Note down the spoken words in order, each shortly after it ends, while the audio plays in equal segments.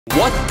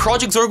What?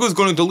 Project Zorgo is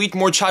going to delete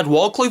more Chad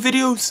wallplay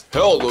videos?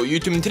 Hello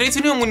YouTube, in today's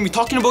video I'm going to be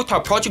talking about how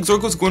Project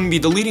Zorgo is going to be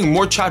deleting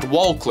more Chad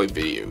wallplay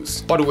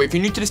videos. By the way, if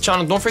you're new to this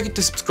channel, don't forget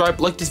to subscribe,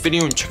 like this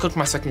video, and check out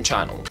my second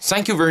channel.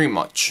 Thank you very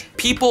much.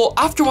 People,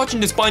 after watching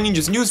the Spy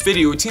Ninja's news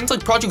video, it seems like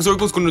Project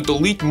Zorgo is going to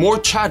delete more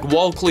Chad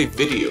wallplay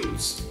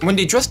videos. When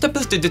they dressed up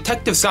as the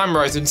detective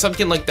samurais and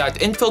something like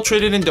that,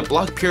 infiltrated into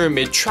Black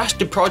Pyramid, trashed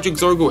the Project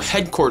Zorgo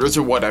headquarters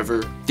or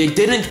whatever, they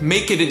didn't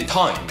make it in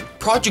time.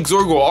 Project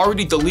Zorgo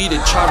already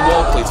deleted Chad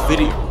wallplay's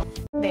video.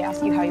 They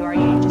ask you how you are,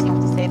 you just have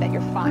to say that you're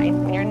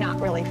fine when you're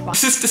not really fine.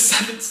 This is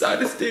the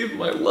saddest day of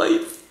my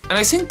life. And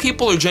I think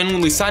people are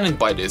genuinely saddened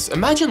by this.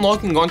 Imagine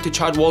logging onto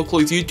Chad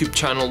wallplay's YouTube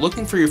channel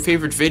looking for your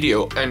favorite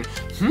video and,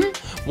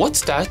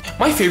 what's that?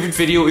 My favorite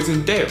video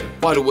isn't there.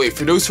 By the way,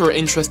 for those who are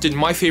interested,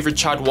 my favorite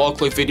Chad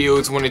wallplay video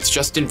is when it's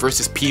Justin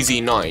versus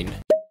PZ9.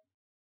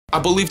 I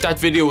believe that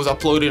video was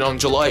uploaded on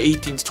July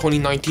 18th,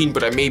 2019,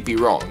 but I may be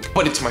wrong.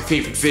 But it's my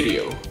favorite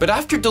video. But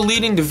after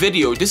deleting the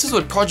video, this is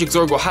what Project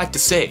Zorgo had to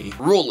say.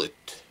 Roll it.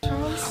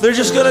 They're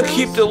just gonna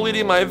keep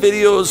deleting my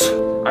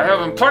videos. I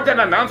have an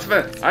important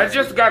announcement. I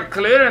just got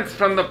clearance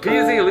from the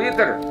PZ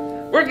leader.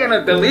 We're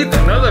gonna delete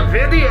another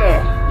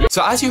video.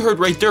 So as you heard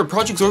right there,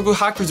 Project Zorgo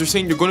hackers are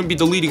saying they're going to be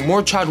deleting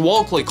more Chad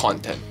wallplay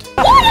content.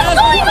 What is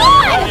going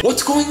on?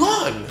 What's going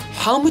on?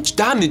 How much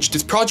damage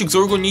does Project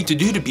Zorgo need to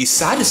do to be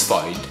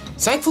satisfied?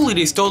 Thankfully,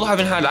 they still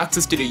haven't had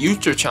access to the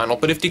YUJSTER channel,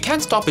 but if they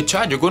can't stop at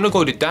Chad, they're gonna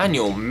go to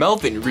Daniel,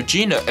 Melvin,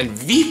 Regina, and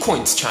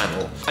Qwiant's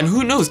channel. And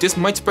who knows, this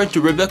might spread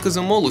to Rebecca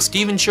Zamola,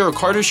 Steven Scherer,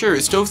 Carter Scherer,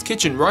 Stove's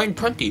Kitchen, Ryan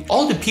Prunty,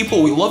 all the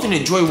people we love and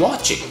enjoy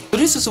watching. So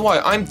this is why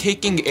I'm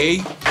taking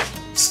a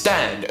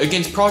stand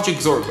against Project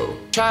Zorgo.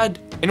 Chad,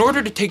 in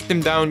order to take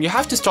them down, you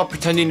have to stop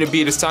pretending to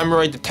be the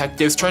samurai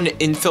detectives trying to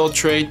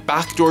infiltrate,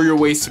 backdoor your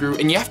way through,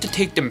 and you have to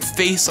take them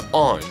face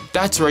on.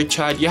 That's right,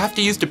 Chad, you have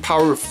to use the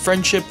power of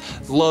friendship,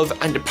 love,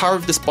 and the power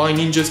of the Spy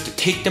Ninjas to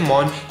take them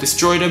on,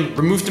 destroy them,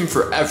 remove them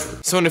forever.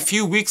 So in a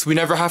few weeks, we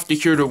never have to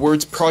hear the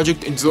words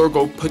Project and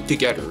Zorgo put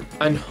together.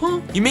 And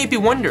you may be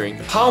wondering,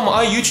 how am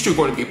I YUJSTER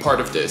going to be part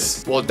of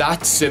this? Well,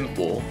 that's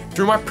simple.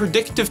 Through my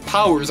predictive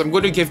powers, I'm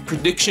going to give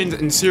predictions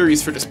and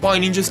series for the Spy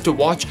Ninjas to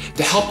watch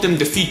to help them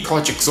defeat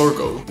Project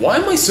Zorgo. Why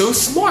am I so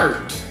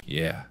smart?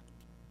 Yeah,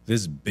 this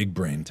is big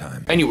brain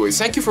time. Anyways,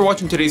 thank you for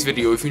watching today's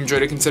video. If you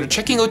enjoyed it, consider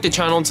checking out the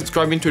channel and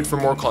subscribing to it for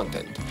more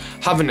content.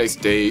 Have a nice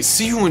day,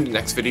 see you in the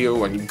next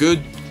video, and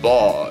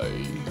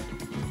goodbye.